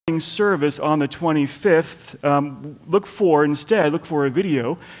service on the 25th, look for a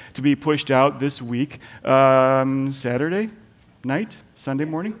video to be pushed out this week, Saturday night, Sunday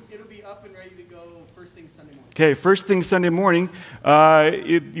morning? It'll be up and ready to go first thing Sunday morning. Okay, first thing Sunday morning,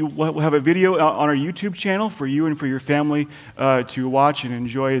 we'll have a video on our YouTube channel for you and for your family to watch and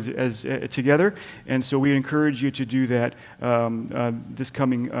enjoy as together. And so we encourage you to do that this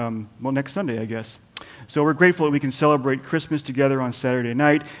coming, next Sunday, I guess. So we're grateful that we can celebrate Christmas together on Saturday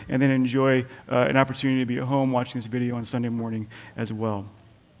night and then enjoy an opportunity to be at home watching this video on Sunday morning as well.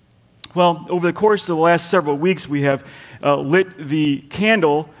 Well, over the course of the last several weeks, we have lit the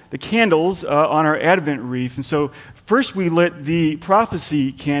candles on our Advent wreath. And so first we lit the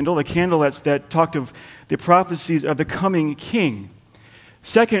prophecy candle, the candle that talked of the prophecies of the coming king.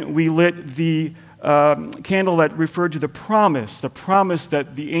 Second, we lit the candle that referred to the promise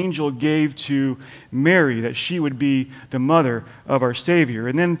that the angel gave to Mary, that she would be the mother of our Savior.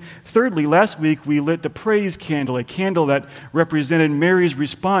 And then thirdly, last week, we lit the praise candle, a candle that represented Mary's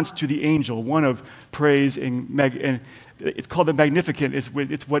response to the angel, one of praise and it's called the Magnificat. It's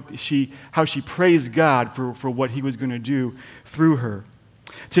how she praised God for what he was going to do through her.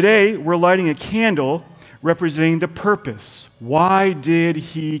 Today, we're lighting a candle representing the purpose. Why did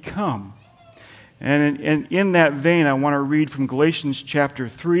he come? And in that vein, I want to read from Galatians chapter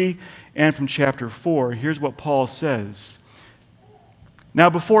 3 and from chapter 4. Here's what Paul says.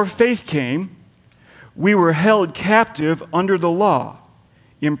 Now, before faith came, we were held captive under the law,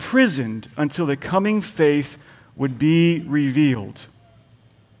 imprisoned until the coming faith would be revealed.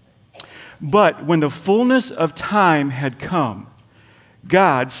 But when the fullness of time had come,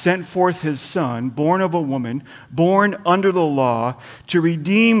 God sent forth his Son, born of a woman, born under the law, to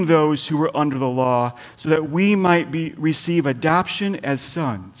redeem those who were under the law, so that we might receive adoption as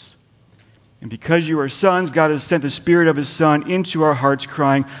sons. And because you are sons, God has sent the Spirit of his Son into our hearts,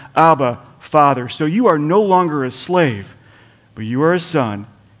 crying, Abba, Father. So you are no longer a slave, but you are a son.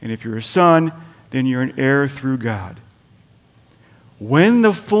 And if you're a son, then you're an heir through God. When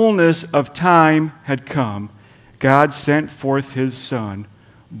the fullness of time had come, God sent forth his Son,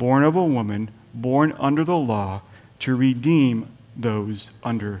 born of a woman, born under the law, to redeem those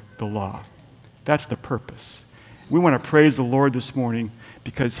under the law. That's the purpose. We want to praise the Lord this morning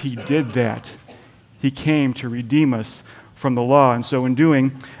because he did that. He came to redeem us from the law. And so in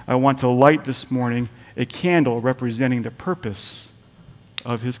doing, I want to light this morning a candle representing the purpose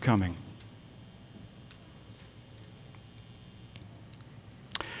of his coming.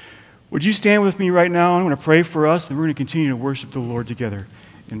 Would you stand with me right now? I'm going to pray for us, and we're going to continue to worship the Lord together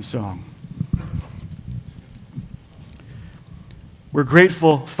in song. We're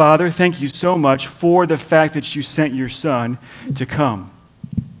grateful, Father. Thank you so much for the fact that you sent your Son to come.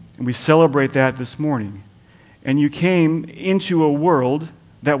 And we celebrate that this morning. And you came into a world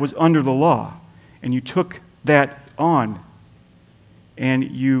that was under the law, and you took that on. And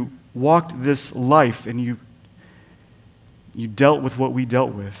you walked this life, and you dealt with what we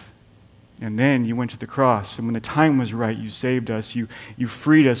dealt with. And then you went to the cross, and when the time was right, you saved us. You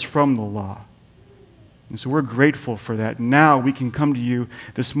freed us from the law. And so we're grateful for that. Now we can come to you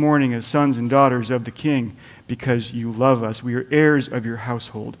this morning as sons and daughters of the King because you love us. We are heirs of your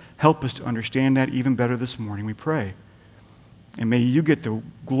household. Help us to understand that even better this morning, we pray. And may you get the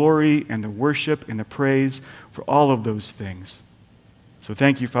glory and the worship and the praise for all of those things. So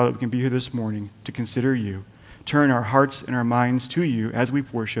thank you, Father, that we can be here this morning to consider you. Turn our hearts and our minds to you as we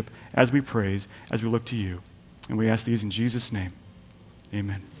worship, as we praise, as we look to you. And we ask these in Jesus' name.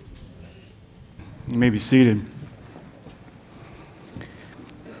 Amen. You may be seated.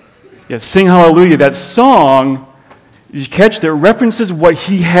 Yes, sing hallelujah. That song, you catch that references what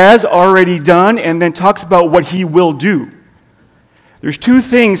he has already done and then talks about what he will do. There's two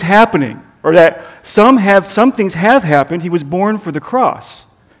things happening, or that some things have happened. He was born for the cross.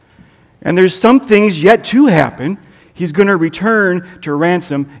 And there's some things yet to happen. He's going to return to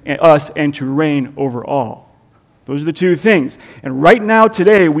ransom us and to reign over all. Those are the two things. And right now,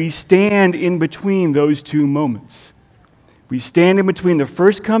 today, we stand in between those two moments. We stand in between the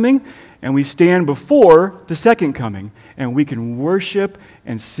first coming and we stand before the second coming. And we can worship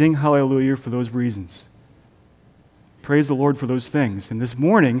and sing hallelujah for those reasons. Praise the Lord for those things. And this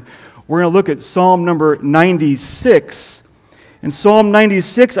morning, we're going to look at Psalm number 96. And Psalm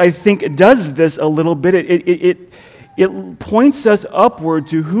 96, I think, does this a little bit. It points us upward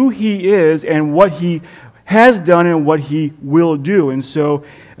to who he is and what he has done and what he will do. And so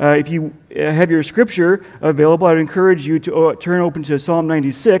if you have your scripture available, I'd encourage you to turn open to Psalm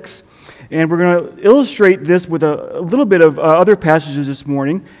 96. And we're going to illustrate this with a little bit of other passages this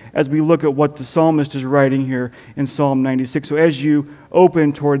morning as we look at what the psalmist is writing here in Psalm 96. So as you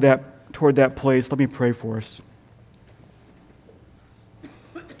open toward that place, let me pray for us.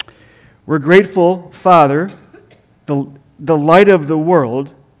 We're grateful, Father, the light of the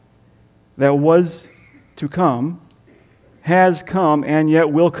world that was to come, has come, and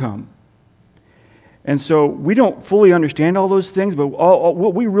yet will come. And so we don't fully understand all those things, but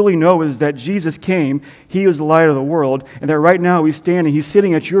what we really know is that Jesus came, He is the light of the world, and that right now He's standing, He's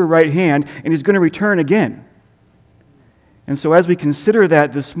sitting at your right hand, and He's going to return again. And so as we consider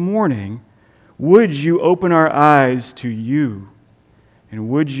that this morning, would you open our eyes to you? And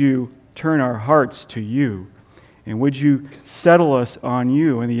would you turn our hearts to you? And would you settle us on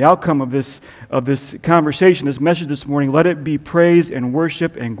you? And the outcome of this conversation, this message this morning, let it be praise and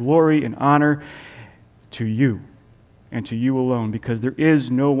worship and glory and honor to you and to you alone, because there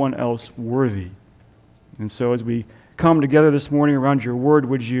is no one else worthy. And so as we come together this morning around your word,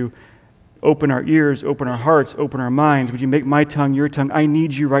 would you open our ears, open our hearts, open our minds? Would you make my tongue your tongue? I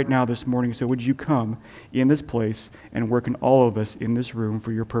need you right now this morning, so would you come in this place and work in all of us in this room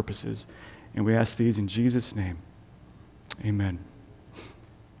for your purposes? And we ask these in Jesus' name. Amen.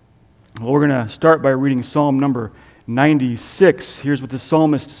 Well, we're going to start by reading Psalm number 96. Here's what the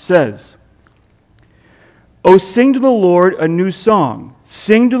psalmist says. "Oh, sing to the Lord a new song.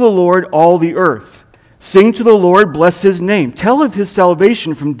 Sing to the Lord all the earth. Sing to the Lord, bless His name. Tell of His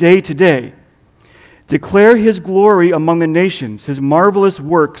salvation from day to day. Declare His glory among the nations, His marvelous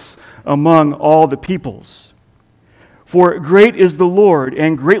works among all the peoples. For great is the Lord,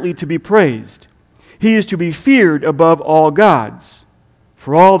 and greatly to be praised. He is to be feared above all gods.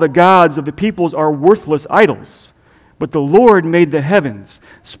 For all the gods of the peoples are worthless idols. But the Lord made the heavens.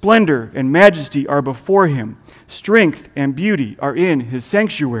 Splendor and majesty are before Him. Strength and beauty are in His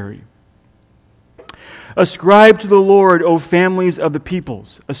sanctuary. Ascribe to the Lord, O families of the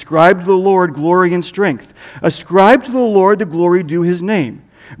peoples. Ascribe to the Lord glory and strength. Ascribe to the Lord the glory due His name.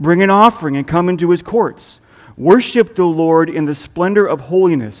 Bring an offering and come into His courts. Worship the Lord in the splendor of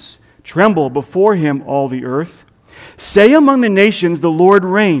holiness. Tremble before Him, all the earth. Say among the nations, the Lord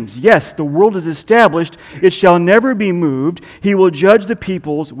reigns. Yes, the world is established. It shall never be moved. He will judge the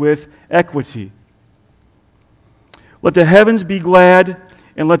peoples with equity. Let the heavens be glad,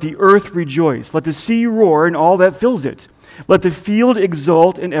 and let the earth rejoice. Let the sea roar and all that fills it. Let the field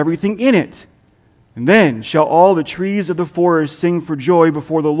exult and everything in it. And then shall all the trees of the forest sing for joy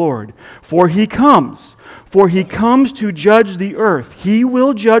before the Lord. For He comes to judge the earth. He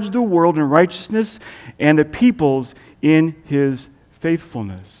will judge the world in righteousness and the peoples in His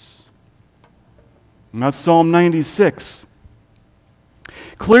faithfulness." And that's Psalm 96.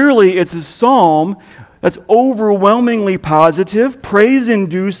 Clearly, it's a psalm that's overwhelmingly positive,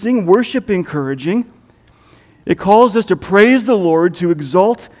 praise-inducing, worship-encouraging. It calls us to praise the Lord, to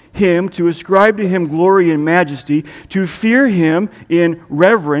exalt Him, to ascribe to Him glory and majesty, to fear Him in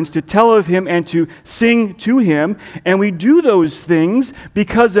reverence, to tell of Him and to sing to Him. And we do those things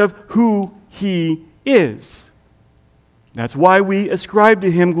because of who He is. That's why we ascribe to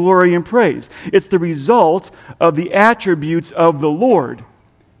Him glory and praise. It's the result of the attributes of the Lord,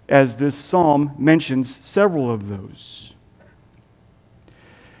 as this psalm mentions several of those.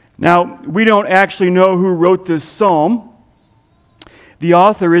 Now, we don't actually know who wrote this psalm. The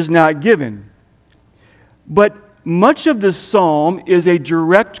author is not given. But much of this psalm is a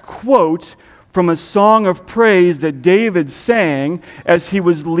direct quote from a song of praise that David sang as he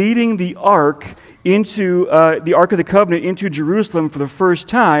was leading the ark into the Ark of the Covenant into Jerusalem for the first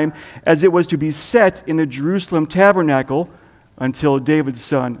time, as it was to be set in the Jerusalem tabernacle until David's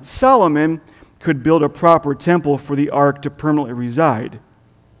son Solomon could build a proper temple for the ark to permanently reside.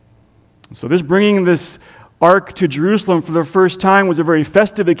 So this bringing this ark to Jerusalem for the first time was a very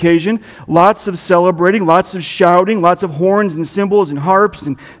festive occasion. Lots of celebrating, lots of shouting, lots of horns and cymbals and harps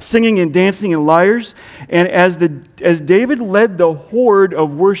and singing and dancing and lyres. And as David led the horde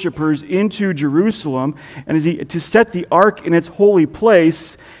of worshipers into Jerusalem and to set the ark in its holy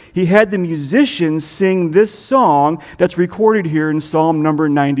place, he had the musicians sing this song that's recorded here in Psalm number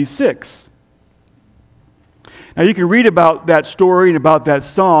 96. Now you can read about that story and about that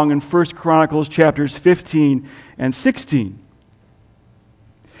song in 1 Chronicles chapters 15 and 16.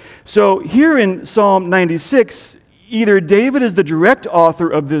 So here in Psalm 96, either David is the direct author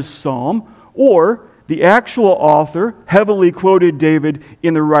of this psalm, or the actual author heavily quoted David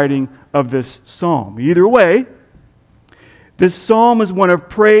in the writing of this psalm. Either way, this psalm is one of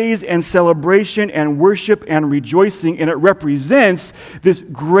praise and celebration and worship and rejoicing, and it represents this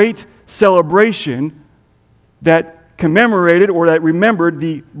great celebration that commemorated or that remembered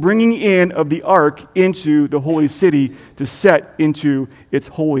the bringing in of the ark into the holy city to set into its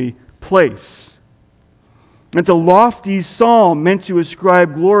holy place. It's a lofty psalm meant to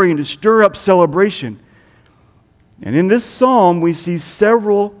ascribe glory and to stir up celebration. And in this psalm, we see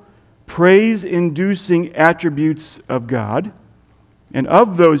several praise-inducing attributes of God. And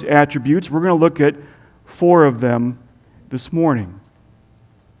of those attributes, we're going to look at 4 of them this morning.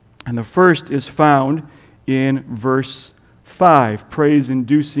 And the first is found in verse 5,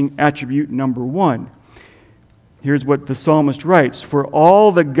 praise-inducing attribute number 1. Here's what the psalmist writes: "For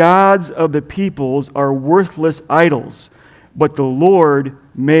all the gods of the peoples are worthless idols, but the Lord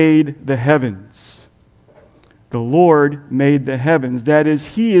made the heavens." The Lord made the heavens. That is,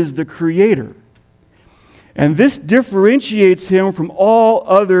 He is the Creator. And this differentiates Him from all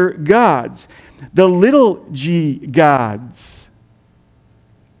other gods. The little g gods,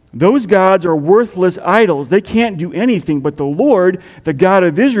 those gods are worthless idols. They can't do anything. But the Lord, the God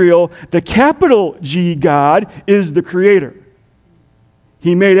of Israel, the capital G God, is the Creator.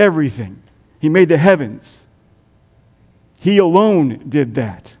 He made everything. He made the heavens. He alone did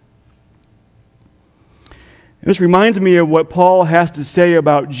that. This reminds me of what Paul has to say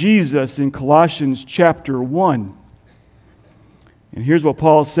about Jesus in Colossians chapter 1. And here's what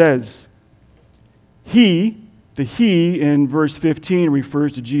Paul says. The He in verse 15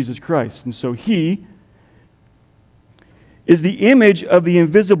 refers to Jesus Christ. And so He is the image of the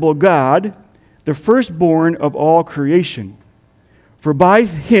invisible God, the firstborn of all creation. For by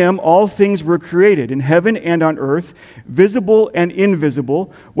Him all things were created, in heaven and on earth, visible and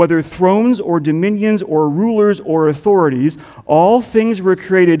invisible, whether thrones or dominions or rulers or authorities. All things were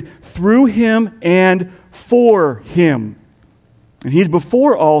created through Him and for Him. And He's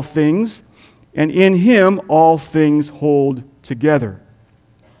before all things, and in Him all things hold together.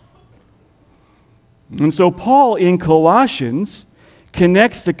 And so Paul in Colossians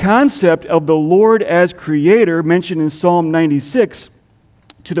connects the concept of the Lord as Creator, mentioned in Psalm 96,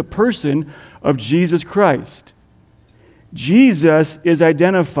 to the person of Jesus Christ. Jesus is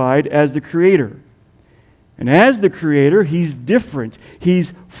identified as the Creator. And as the Creator, He's different.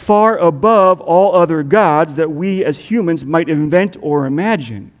 He's far above all other gods that we as humans might invent or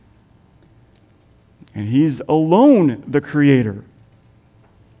imagine. And He's alone the Creator.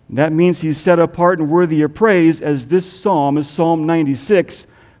 That means He's set apart and worthy of praise, as this psalm, as Psalm 96,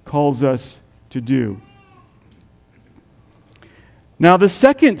 calls us to do. Now, the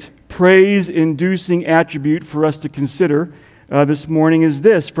second praise-inducing attribute for us to consider this morning is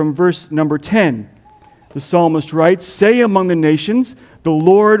this, from verse number 10. The psalmist writes, "Say among the nations, the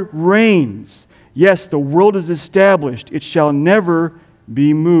Lord reigns. Yes, the world is established. It shall never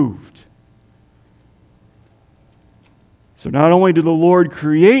be moved." So not only did the Lord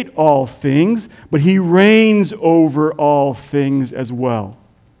create all things, but He reigns over all things as well.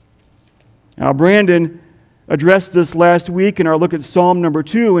 Now, Brandon addressed this last week in our look at Psalm number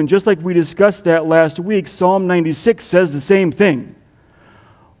 2, and just like we discussed that last week, Psalm 96 says the same thing.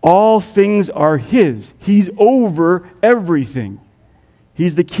 All things are His. He's over everything.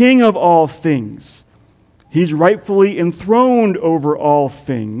 He's the King of all things. He's rightfully enthroned over all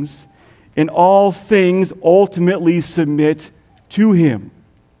things, and all things ultimately submit to Him.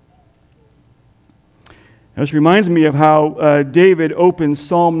 Now, this reminds me of how David opens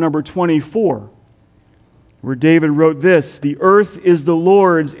Psalm number 24, where David wrote this: "The earth is the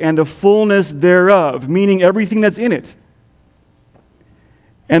Lord's and the fullness thereof," meaning everything that's in it,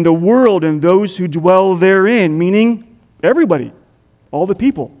 "and the world and those who dwell therein," meaning everybody, all the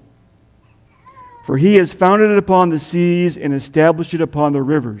people. "For He has founded it upon the seas and established it upon the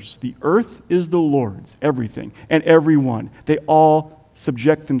rivers." The earth is the Lord's, everything, and everyone. They all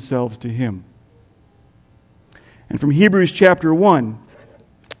subject themselves to Him. And from Hebrews chapter 1,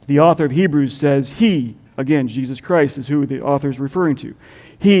 the author of Hebrews says, He, again, Jesus Christ is who the author is referring to.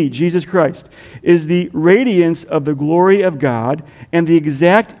 He, Jesus Christ, is the radiance of the glory of God and the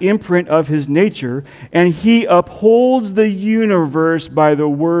exact imprint of His nature, and He upholds the universe by the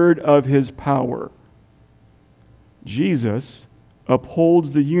word of His power. Jesus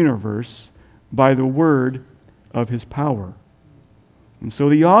upholds the universe by the word of His power. And so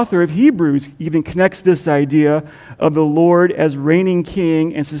the author of Hebrews even connects this idea of the Lord as reigning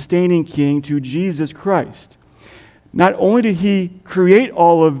King and sustaining King to Jesus Christ. Not only did He create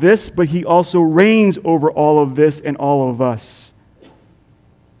all of this, but He also reigns over all of this and all of us.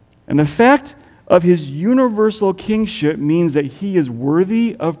 And the fact of His universal kingship means that He is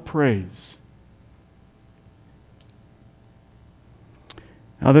worthy of praise.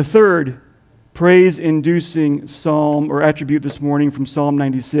 Now, the third praise-inducing psalm or attribute this morning from Psalm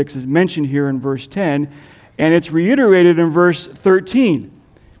 96 is mentioned here in verse 10, and it's reiterated in verse 13.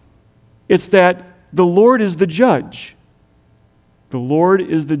 It's that the Lord is the judge. The Lord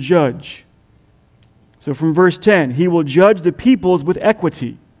is the judge. So from verse 10, he will judge the peoples with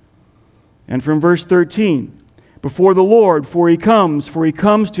equity. And from verse 13, before the Lord, for he comes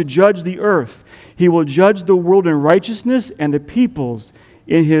to judge the earth. He will judge the world in righteousness and the peoples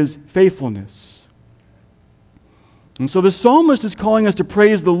in his faithfulness. And so the psalmist is calling us to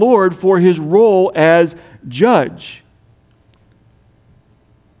praise the Lord for his role as judge.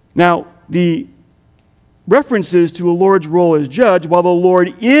 Now, the references to the Lord's role as judge, while the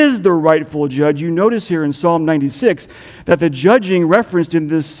Lord is the rightful judge, you notice here in Psalm 96 that the judging referenced in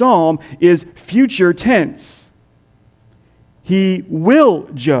this psalm is future tense. He will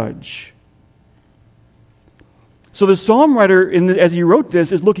judge. So the psalm writer, as he wrote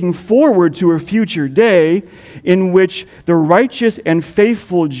this, is looking forward to a future day in which the righteous and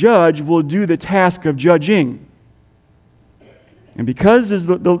faithful judge will do the task of judging. And because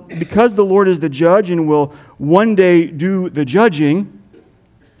the Lord is the judge and will one day do the judging,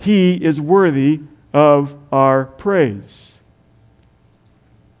 he is worthy of our praise.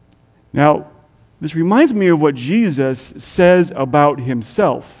 Now, this reminds me of what Jesus says about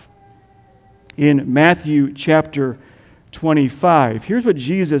himself in Matthew chapter 25. Here's what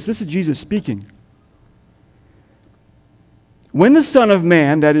this is Jesus speaking. When the Son of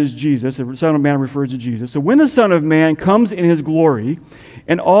Man, that is Jesus, the Son of Man refers to Jesus, so when the Son of Man comes in his glory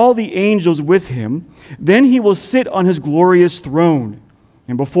and all the angels with him, then he will sit on his glorious throne,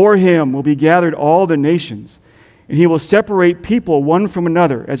 and before him will be gathered all the nations, and he will separate people one from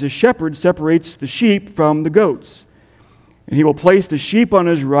another, as a shepherd separates the sheep from the goats. And he will place the sheep on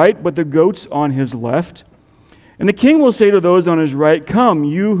his right, but the goats on his left. And the king will say to those on his right, "Come,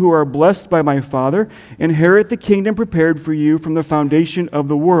 you who are blessed by my Father, inherit the kingdom prepared for you from the foundation of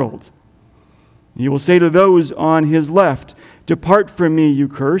the world." And he will say to those on his left, "Depart from me, you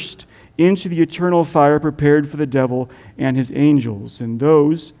cursed, into the eternal fire prepared for the devil and his angels. And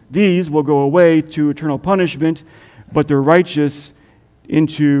these will go away to eternal punishment, but the righteous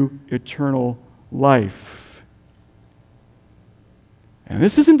into eternal life." And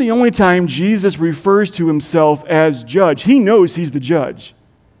this isn't the only time Jesus refers to himself as judge. He knows he's the judge.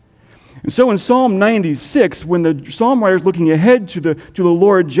 And so in Psalm 96, when the psalm writer is looking ahead to the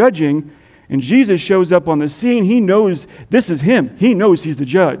Lord judging, and Jesus shows up on the scene, he knows this is him. He knows he's the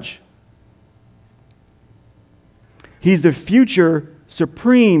judge. He's the future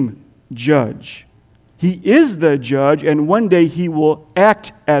supreme judge. He is the judge, and one day he will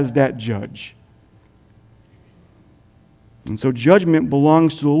act as that judge. And so judgment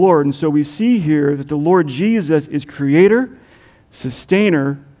belongs to the Lord. And so we see here that the Lord Jesus is creator,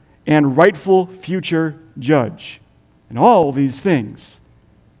 sustainer, and rightful future judge. And all these things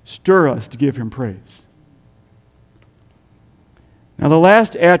stir us to give him praise. Now, the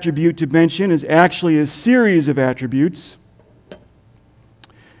last attribute to mention is actually a series of attributes.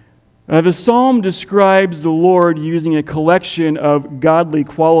 The psalm describes the Lord using a collection of godly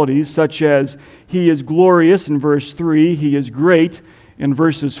qualities, such as he is glorious in verse 3, he is great in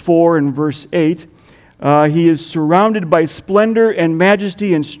verses 4 and verse 8. He is surrounded by splendor and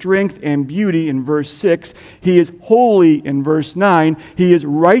majesty and strength and beauty in verse 6. He is holy in verse 9. He is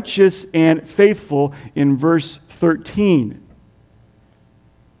righteous and faithful in verse 13.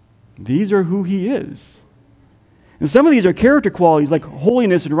 These are who he is. And some of these are character qualities like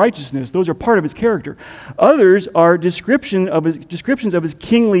holiness and righteousness. Those are part of his character. Others are descriptions of his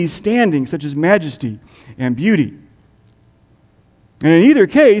kingly standing, such as majesty and beauty. And in either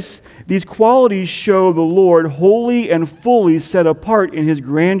case, these qualities show the Lord wholly and fully set apart in his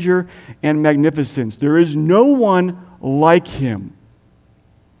grandeur and magnificence. There is no one like him.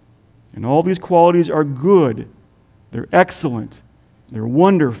 And all these qualities are good. They're excellent. They're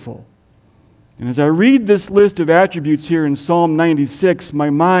wonderful. And as I read this list of attributes here in Psalm 96,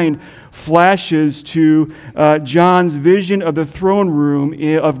 my mind flashes to John's vision of the throne room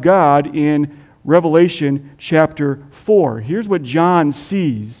of God in Revelation chapter 4. Here's what John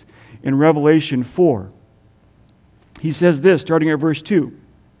sees in Revelation 4. He says this, starting at verse 2.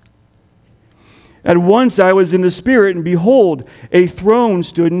 "At once I was in the Spirit, and behold, a throne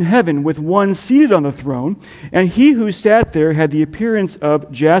stood in heaven, with one seated on the throne, and he who sat there had the appearance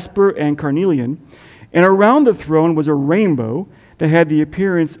of jasper and carnelian, and around the throne was a rainbow that had the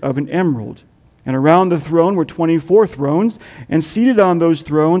appearance of an emerald. And around the throne were 24 thrones, and seated on those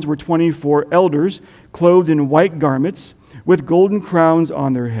thrones were 24 elders, clothed in white garments, with golden crowns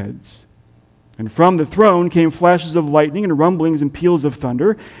on their heads. And from the throne came flashes of lightning and rumblings and peals of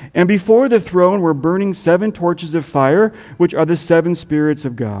thunder. And before the throne were burning 7 torches of fire, which are the 7 spirits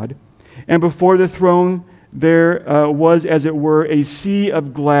of God. And before the throne there was, as it were, a sea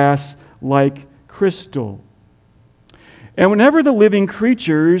of glass like crystal. And whenever the living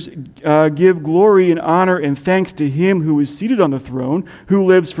creatures give glory and honor and thanks to him who is seated on the throne, who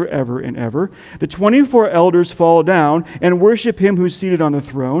lives forever and ever, the 24 elders fall down and worship him who is seated on the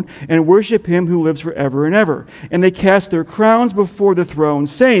throne, and worship him who lives forever and ever. And they cast their crowns before the throne,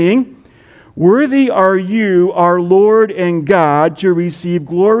 saying, "Worthy are you, our Lord and God, to receive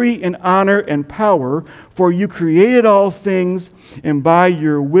glory and honor and power, for you created all things, and by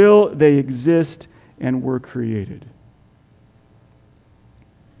your will they exist and were created."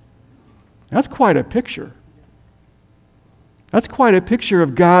 That's quite a picture. That's quite a picture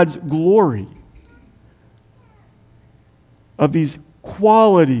of God's glory, of these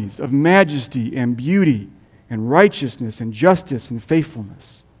qualities of majesty and beauty and righteousness and justice and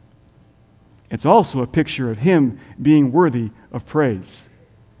faithfulness. It's also a picture of him being worthy of praise.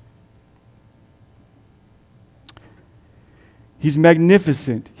 He's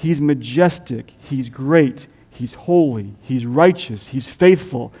magnificent, he's majestic, he's great, he's holy, he's righteous, he's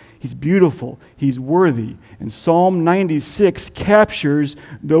faithful, he's beautiful, he's worthy. And Psalm 96 captures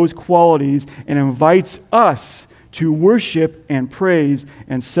those qualities and invites us to worship and praise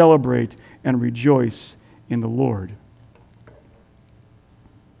and celebrate and rejoice in the Lord.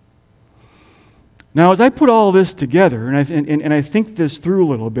 Now, as I put all this together, and I think this through a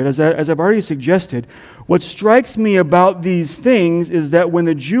little bit, as I've already suggested, what strikes me about these things is that when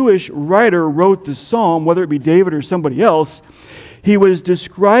the Jewish writer wrote the psalm, whether it be David or somebody else, he was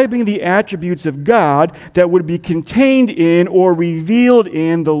describing the attributes of God that would be contained in or revealed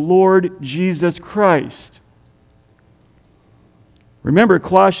in the Lord Jesus Christ. Remember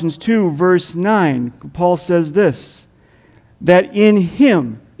Colossians 2, verse 9, Paul says this, that in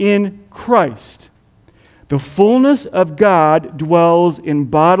him, in Christ, the fullness of God dwells in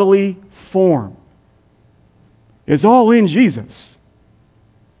bodily form. It's all in Jesus.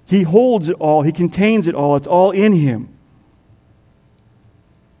 He holds it all. He contains it all. It's all in him.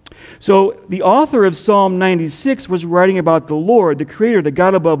 So the author of Psalm 96 was writing about the Lord, the Creator, the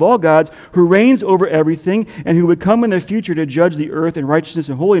God above all gods, who reigns over everything and who would come in the future to judge the earth in righteousness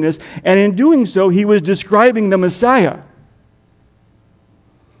and holiness. And in doing so, he was describing the Messiah.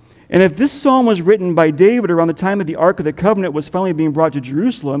 And if this psalm was written by David around the time that the Ark of the Covenant was finally being brought to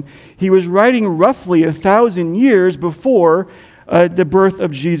Jerusalem, he was writing roughly 1,000 years before the birth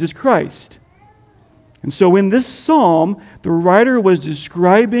of Jesus Christ. And so in this psalm, the writer was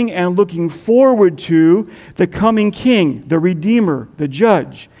describing and looking forward to the coming king, the Redeemer, the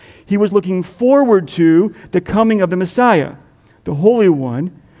Judge. He was looking forward to the coming of the Messiah, the Holy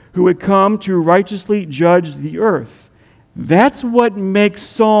One, who would come to righteously judge the earth. That's what makes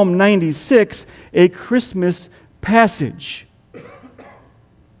Psalm 96 a Christmas passage.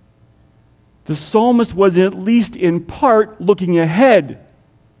 The psalmist was at least in part looking ahead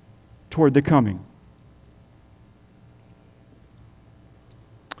toward the coming.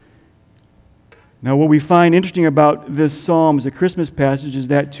 Now, what we find interesting about this psalm as a Christmas passage is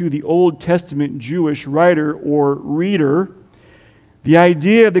that to the Old Testament Jewish writer or reader, the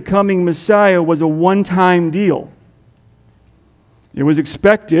idea of the coming Messiah was a one-time deal. It was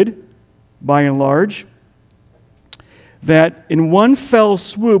expected, by and large, that in one fell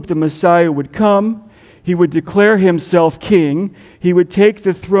swoop the Messiah would come, he would declare himself king, he would take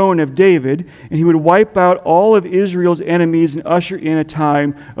the throne of David, and he would wipe out all of Israel's enemies and usher in a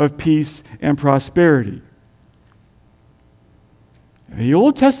time of peace and prosperity. The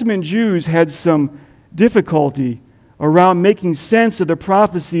Old Testament Jews had some difficulty around making sense of the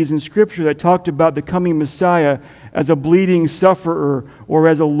prophecies in Scripture that talked about the coming Messiah as a bleeding sufferer or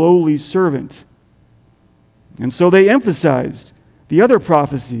as a lowly servant. And so they emphasized the other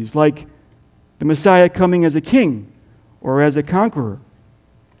prophecies, like the Messiah coming as a king or as a conqueror.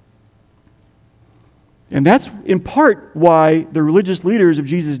 And that's in part why the religious leaders of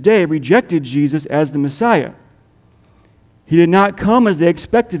Jesus' day rejected Jesus as the Messiah. He did not come as they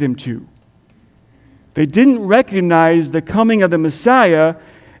expected him to. They didn't recognize the coming of the Messiah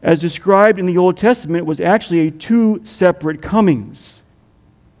as described in the Old Testament was actually two separate comings.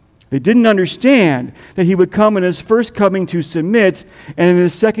 They didn't understand that he would come in his first coming to submit and in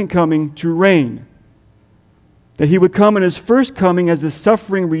his second coming to reign. That he would come in his first coming as the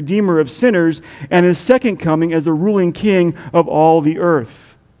suffering Redeemer of sinners and his second coming as the ruling King of all the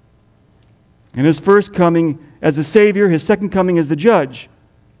earth. In his first coming as the Savior, his second coming as the Judge.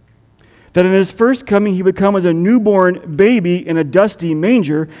 That in his first coming he would come as a newborn baby in a dusty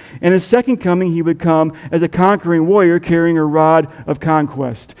manger, and his second coming he would come as a conquering warrior carrying a rod of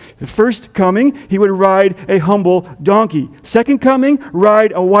conquest. The first coming he would ride a humble donkey. Second coming,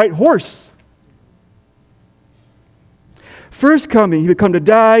 ride a white horse. First coming, he would come to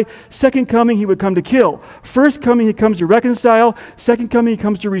die. Second coming, he would come to kill. First coming, he comes to reconcile. Second coming, he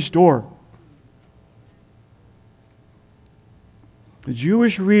comes to restore. The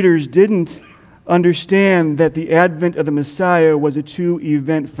Jewish readers didn't understand that the advent of the Messiah was a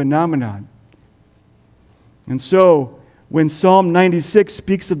two-event phenomenon. And so, when Psalm 96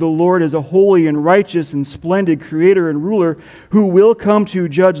 speaks of the Lord as a holy and righteous and splendid creator and ruler who will come to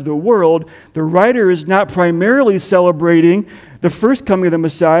judge the world, the writer is not primarily celebrating the first coming of the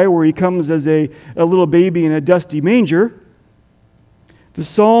Messiah, where he comes as a little baby in a dusty manger. The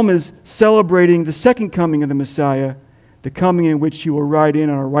psalm is celebrating the second coming of the Messiah, the coming in which he will ride in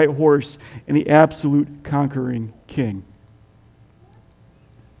on a white horse and the absolute conquering king.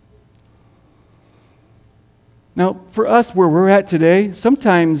 Now, for us where we're at today,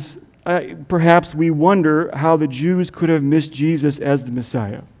 sometimes perhaps we wonder how the Jews could have missed Jesus as the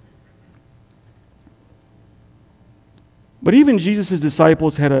Messiah. But even Jesus'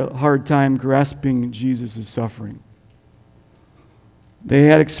 disciples had a hard time grasping Jesus' suffering. They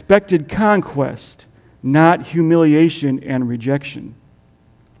had expected conquest, not humiliation and rejection.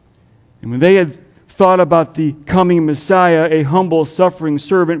 And when they had thought about the coming Messiah, a humble, suffering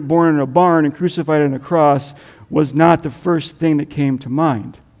servant born in a barn and crucified on a cross was not the first thing that came to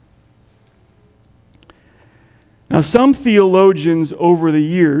mind. Now, some theologians over the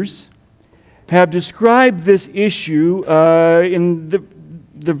years have described this issue in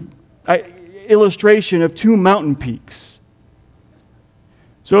the illustration of two mountain peaks.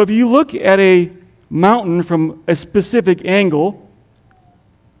 So if you look at a mountain from a specific angle,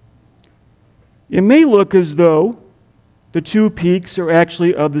 it may look as though the two peaks are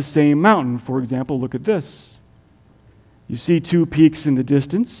actually of the same mountain. For example, look at this. You see two peaks in the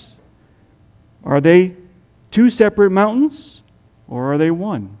distance. Are they two separate mountains, or are they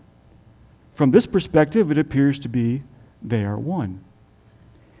one? From this perspective, it appears to be they are one.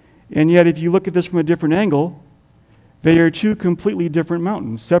 And yet, if you look at this from a different angle, they are two completely different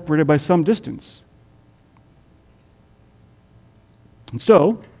mountains, separated by some distance. And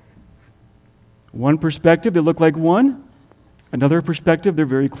so, one perspective, they look like one. Another perspective, they're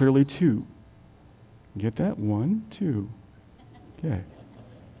very clearly two. Get that? 1, 2. Okay.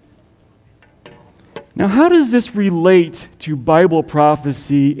 Now, how does this relate to Bible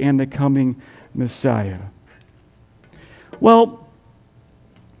prophecy and the coming Messiah? Well,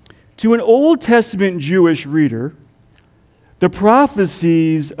 to an Old Testament Jewish reader, the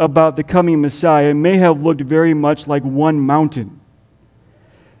prophecies about the coming Messiah may have looked very much like one mountain.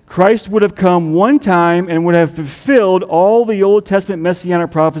 Christ would have come one time and would have fulfilled all the Old Testament messianic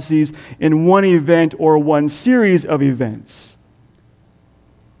prophecies in one event or one series of events.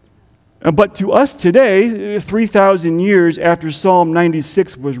 But to us today, 3,000 years after Psalm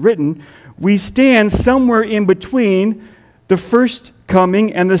 96 was written, we stand somewhere in between the first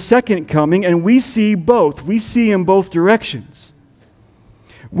coming and the second coming, and we see both. We see in both directions.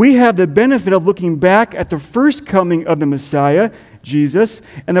 We have the benefit of looking back at the first coming of the Messiah, Jesus,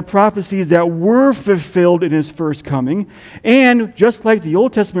 and the prophecies that were fulfilled in his first coming. And just like the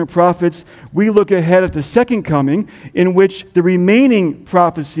Old Testament prophets, we look ahead at the second coming, in which the remaining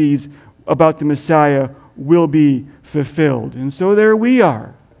prophecies about the Messiah will be fulfilled. And so there we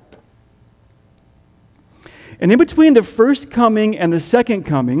are. And in between the first coming and the second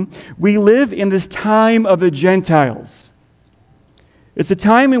coming, we live in this time of the Gentiles. It's a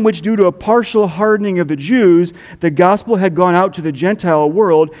time in which, due to a partial hardening of the Jews, the gospel had gone out to the Gentile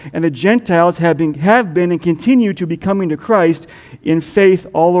world, and the Gentiles have been and continue to be coming to Christ in faith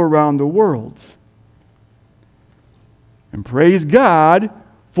all around the world. And praise God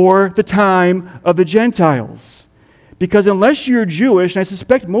for the time of the Gentiles. Because unless you're Jewish, and I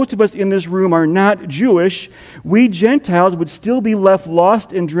suspect most of us in this room are not Jewish, we Gentiles would still be left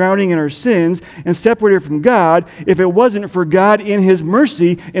lost and drowning in our sins and separated from God if it wasn't for God in his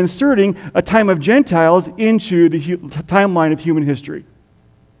mercy inserting a time of Gentiles into the timeline of human history.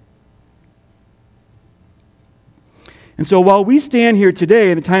 And so while we stand here today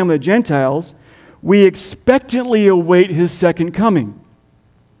in the time of the Gentiles, we expectantly await his second coming,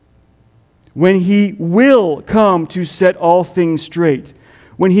 when he will come to set all things straight,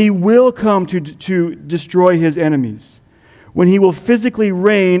 when he will come to destroy his enemies, when he will physically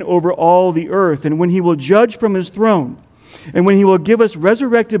reign over all the earth, and when he will judge from his throne, and when he will give us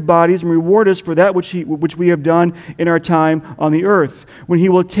resurrected bodies and reward us for that which we have done in our time on the earth, when he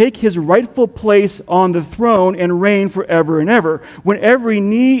will take his rightful place on the throne and reign forever and ever, when every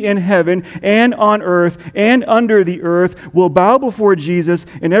knee in heaven and on earth and under the earth will bow before Jesus,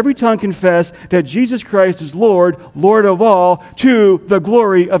 and every tongue confess that Jesus Christ is Lord, Lord of all, to the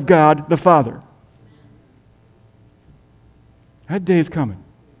glory of God the Father. That day is coming.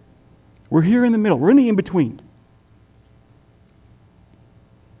 We're here in the middle. We're in the in-between.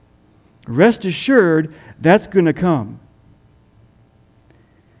 Rest assured, that's going to come.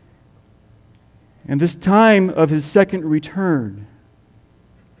 And this time of His second return.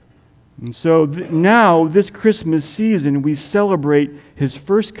 And so now, this Christmas season, we celebrate His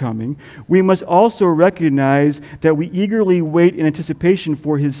first coming. We must also recognize that we eagerly wait in anticipation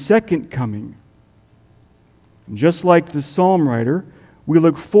for His second coming. Just like the psalm writer, we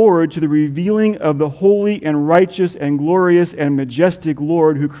look forward to the revealing of the holy and righteous and glorious and majestic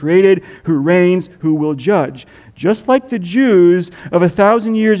Lord who created, who reigns, who will judge. Just like the Jews of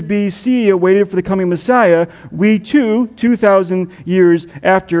 1,000 years BC awaited for the coming Messiah, we too, 2,000 years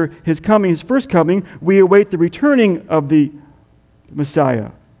after His coming, His first coming, we await the returning of the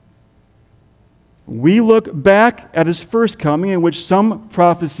Messiah. We look back at His first coming, in which some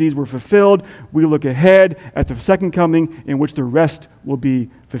prophecies were fulfilled. We look ahead at the second coming, in which the rest will be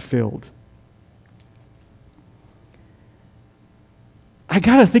fulfilled. I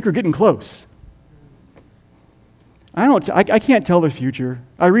got to think we're getting close. I can't tell the future.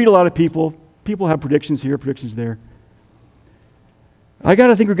 I read a lot of people. People have predictions here, predictions there. I got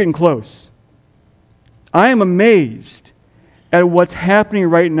to think we're getting close. I am amazed at what's happening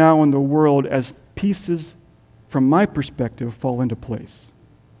right now in the world as pieces, from my perspective, fall into place.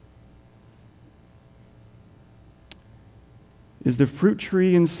 Is the fruit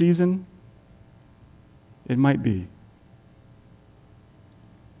tree in season? It might be.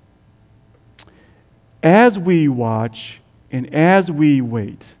 As we watch and as we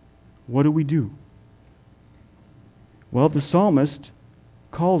wait, what do? Well, the psalmist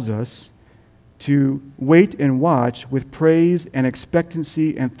calls us to wait and watch with praise and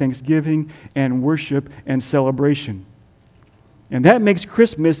expectancy and thanksgiving and worship and celebration. And that makes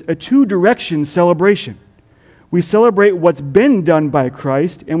Christmas a two-direction celebration. We celebrate what's been done by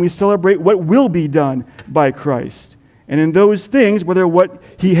Christ, and we celebrate what will be done by Christ. And in those things, whether what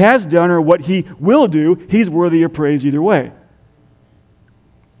He has done or what He will do, He's worthy of praise either way.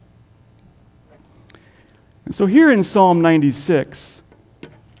 And so here in Psalm 96,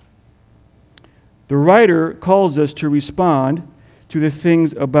 the writer calls us to respond to the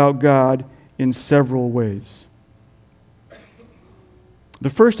things about God in several ways. The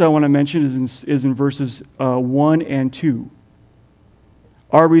first I want to mention is in verses 1 and 2.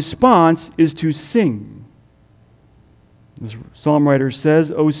 Our response is to sing. The psalm writer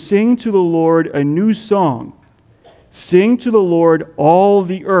says, "Oh, sing to the Lord a new song. Sing to the Lord all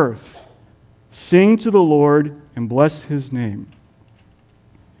the earth. Sing to the Lord and bless His name."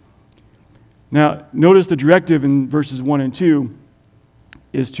 Now, notice the directive in verses 1 and 2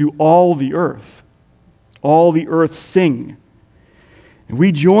 is to all the earth. All the earth sing. And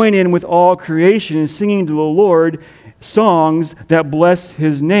we join in with all creation in singing to the Lord songs that bless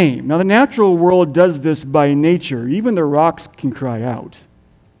His name. Now, the natural world does this by nature. Even the rocks can cry out.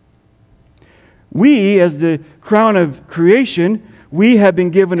 We, as the crown of creation, we have been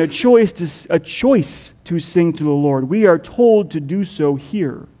given a choice to sing to the Lord. We are told to do so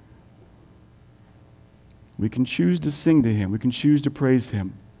here. We can choose to sing to Him. We can choose to praise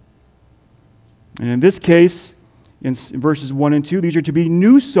Him. And in this case, in verses 1 and 2, these are to be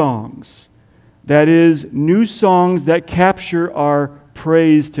new songs. That is, new songs that capture our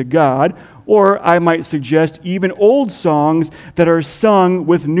praise to God, or I might suggest even old songs that are sung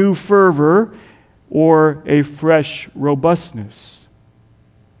with new fervor or a fresh robustness.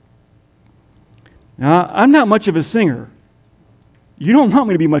 Now, I'm not much of a singer. You don't want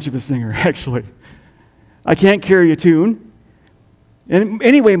me to be much of a singer, actually. I can't carry a tune. And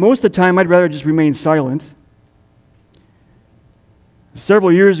anyway, most of the time, I'd rather just remain silent.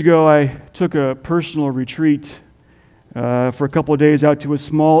 Several years ago, I took a personal retreat for a couple of days out to a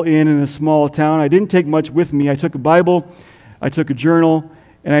small inn in a small town. I didn't take much with me. I took a Bible, I took a journal,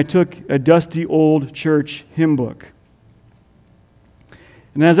 and I took a dusty old church hymn book.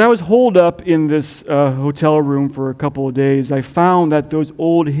 And as I was holed up in this hotel room for a couple of days, I found that those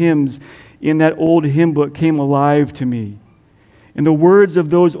old hymns in that old hymn book came alive to me. And the words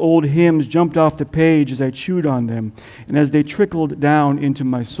of those old hymns jumped off the page as I chewed on them and as they trickled down into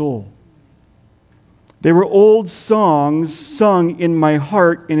my soul. They were old songs sung in my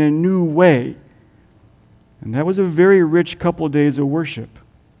heart in a new way. And that was a very rich couple of days of worship.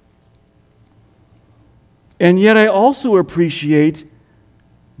 And yet I also appreciate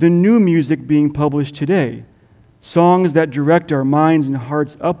the new music being published today. Songs that direct our minds and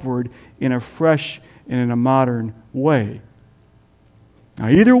hearts upward in a fresh and in a modern way. Now,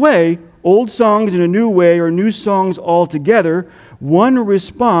 either way, old songs in a new way or new songs altogether. One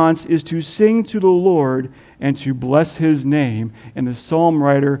response is to sing to the Lord and to bless His name, and the psalm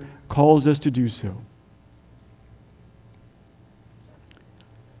writer calls us to do so.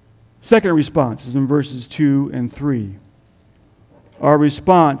 Second response is in verses 2 and 3. Our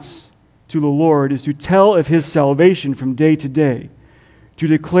response to the Lord is to tell of His salvation from day to day, to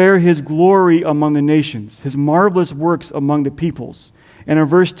declare His glory among the nations, His marvelous works among the peoples. And in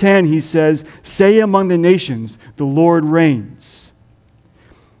verse 10 he says, "Say among the nations, the Lord reigns."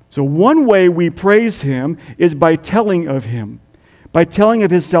 So one way we praise Him is by telling of Him, by telling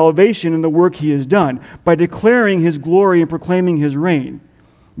of His salvation and the work He has done, by declaring His glory and proclaiming His reign.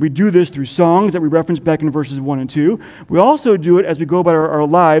 We do this through songs that we referenced back in verses 1 and 2. We also do it as we go about our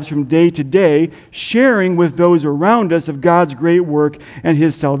lives from day to day, sharing with those around us of God's great work and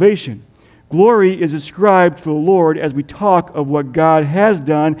His salvation. Glory is ascribed to the Lord as we talk of what God has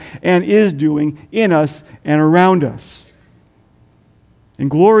done and is doing in us and around us. And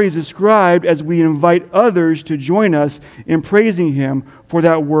glory is ascribed as we invite others to join us in praising Him for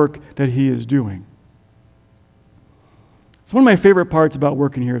that work that He is doing. It's one of my favorite parts about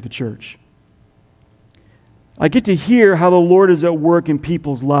working here at the church. I get to hear how the Lord is at work in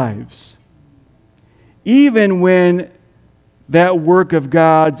people's lives, even when that work of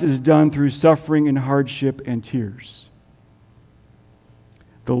God's is done through suffering and hardship and tears.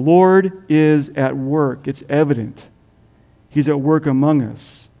 The Lord is at work. It's evident. He's at work among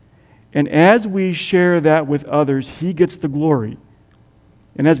us. And as we share that with others, He gets the glory.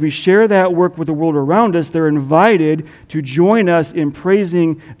 And as we share that work with the world around us, they're invited to join us in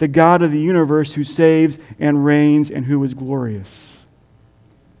praising the God of the universe who saves and reigns and who is glorious.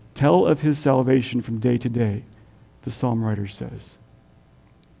 Tell of His salvation from day to day, the psalm writer says.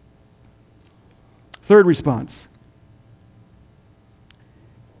 Third response.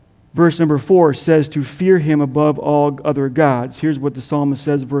 Verse number 4 says to fear Him above all other gods. Here's what the psalmist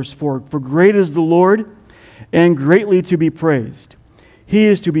says, verse 4. "For great is the Lord, and greatly to be praised. He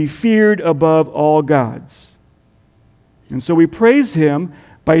is to be feared above all gods." And so we praise Him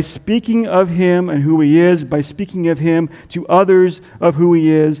by speaking of Him and who He is, by speaking of Him to others of who He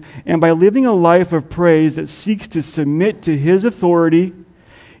is, and by living a life of praise that seeks to submit to His authority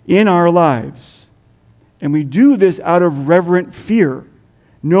in our lives. And we do this out of reverent fear,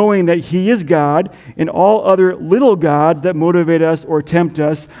 knowing that He is God, and all other little gods that motivate us or tempt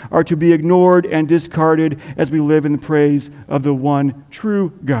us are to be ignored and discarded as we live in the praise of the one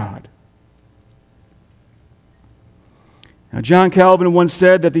true God. Now, John Calvin once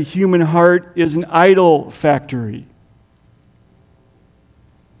said that the human heart is an idol factory.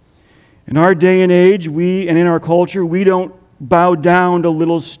 In our day and age, and in our culture, we don't bow down to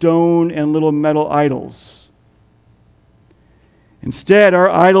little stone and little metal idols. Instead, our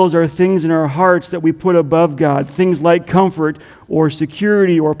idols are things in our hearts that we put above God, things like comfort or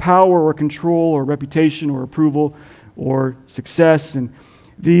security or power or control or reputation or approval or success. And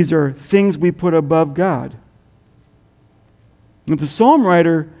these are things we put above God. And the psalm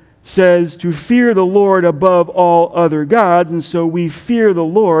writer says to fear the Lord above all other gods, and so we fear the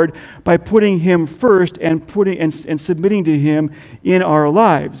Lord by putting Him first and submitting to Him in our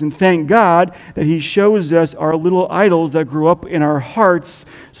lives. And thank God that He shows us our little idols that grew up in our hearts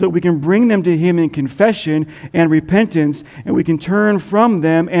so that we can bring them to Him in confession and repentance, and we can turn from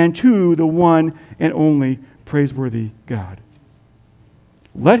them and to the one and only praiseworthy God.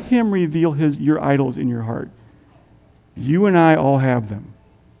 Let Him reveal your idols in your heart. You and I all have them.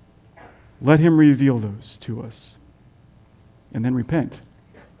 Let Him reveal those to us. And then repent.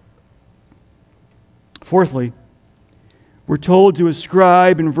 Fourthly, we're told to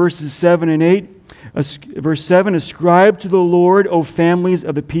ascribe in verses 7 and 8. Verse 7, "Ascribe to the Lord, O families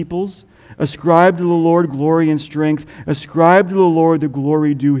of the peoples. Ascribe to the Lord glory and strength. Ascribe to the Lord the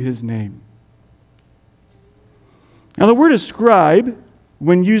glory due His name." Now the word ascribe,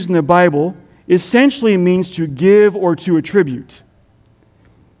 when used in the Bible, essentially means to give or to attribute.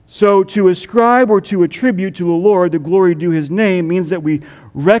 So to ascribe or to attribute to the Lord the glory due His name means that we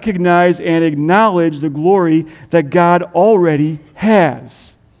recognize and acknowledge the glory that God already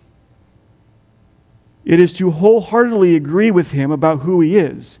has. It is to wholeheartedly agree with Him about who He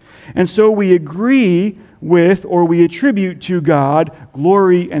is. And so we agree with, or we attribute to God,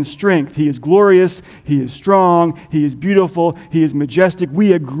 glory and strength. He is glorious, He is strong, He is beautiful, He is majestic.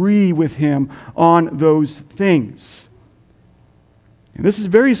 We agree with Him on those things. And this is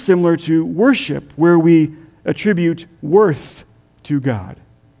very similar to worship, where we attribute worth to God.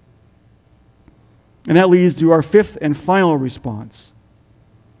 And that leads to our fifth and final response.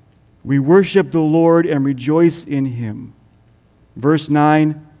 We worship the Lord and rejoice in Him. Verse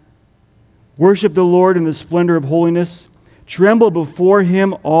 9, Worship the Lord in the splendor of holiness. Tremble before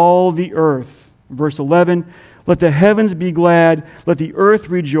him all the earth. Verse 11, let the heavens be glad, let the earth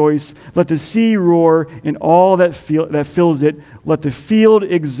rejoice, let the sea roar and all that fills it, let the field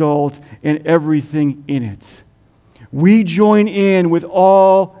exult and everything in it. We join in with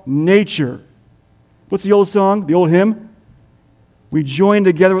all nature. What's the old song, the old hymn? We join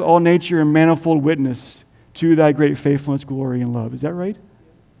together with all nature in manifold witness to thy great faithfulness, glory, and love. Is that right?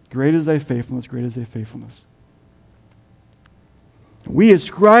 Great is thy faithfulness, great is thy faithfulness. We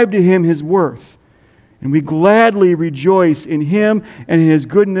ascribe to him his worth, and we gladly rejoice in him and in his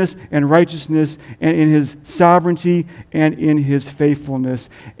goodness and righteousness and in his sovereignty and in his faithfulness.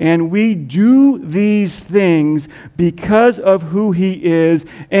 And we do these things because of who he is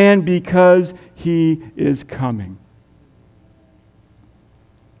and because he is coming.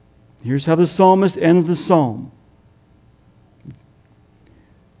 Here's how the psalmist ends the psalm.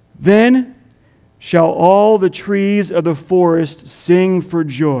 Then shall all the trees of the forest sing for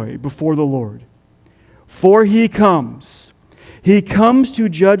joy before the Lord. For he comes to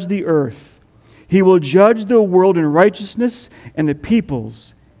judge the earth. He will judge the world in righteousness and the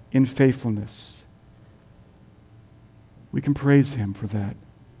peoples in faithfulness. We can praise him for that.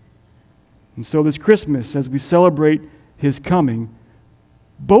 And so this Christmas, as we celebrate his coming,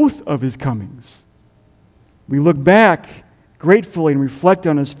 both of his comings, we look back gratefully and reflect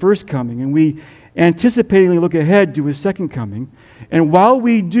on his first coming, and we anticipatingly look ahead to his second coming. And while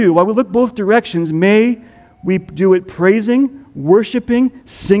we look both directions, may we do it praising, worshiping,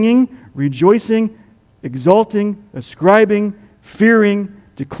 singing, rejoicing, exalting, ascribing, fearing,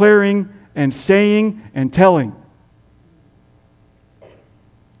 declaring, and saying and telling.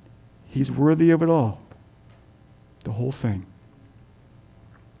 He's worthy of it all. The whole thing.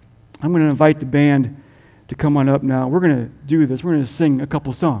 I'm going to invite the band to come on up now. We're going to do this. We're going to sing a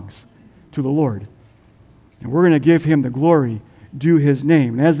couple songs to the Lord. And we're going to give him the glory due his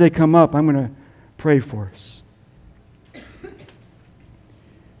name. And as they come up, I'm going to pray for us.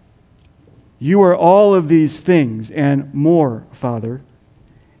 You are all of these things and more, Father.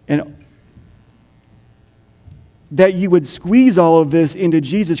 And that you would squeeze all of this into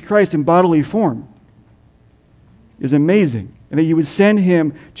Jesus Christ in bodily form is amazing. And that you would send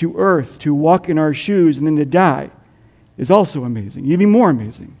him to earth to walk in our shoes and then to die is also amazing, even more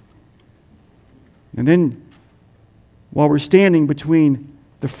amazing. And then, while we're standing between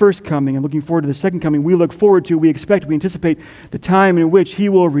the first coming and looking forward to the second coming, we look forward to, we anticipate the time in which he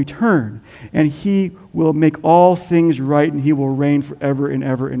will return and he will make all things right and he will reign forever and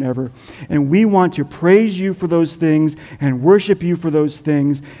ever and ever. And we want to praise you for those things and worship you for those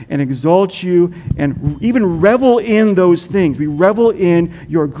things and exalt you and even revel in those things. We revel in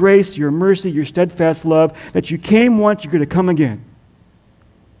your grace, your mercy, your steadfast love, that you came once, you're going to come again.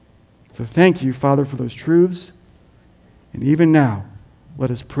 So thank you, Father, for those truths. And even now, let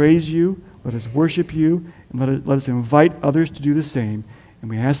us praise you, let us worship you, and let us invite others to do the same.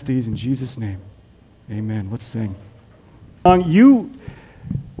 And we ask these in Jesus' name. Amen. Let's sing.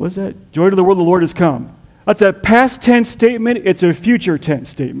 What's that? Joy to the world, the Lord has come. That's a past tense statement. It's a future tense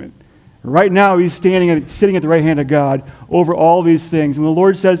statement. Right now, he's sitting at the right hand of God over all these things. And when the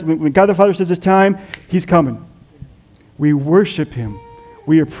Lord says, when God the Father says it's time, he's coming. We worship him.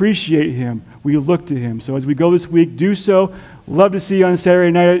 We appreciate him. We look to him. So as we go this week, do so. Love to see you on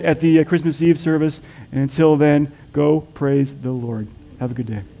Saturday night at the Christmas Eve service. And until then, go praise the Lord. Have a good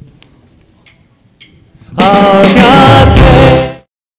day.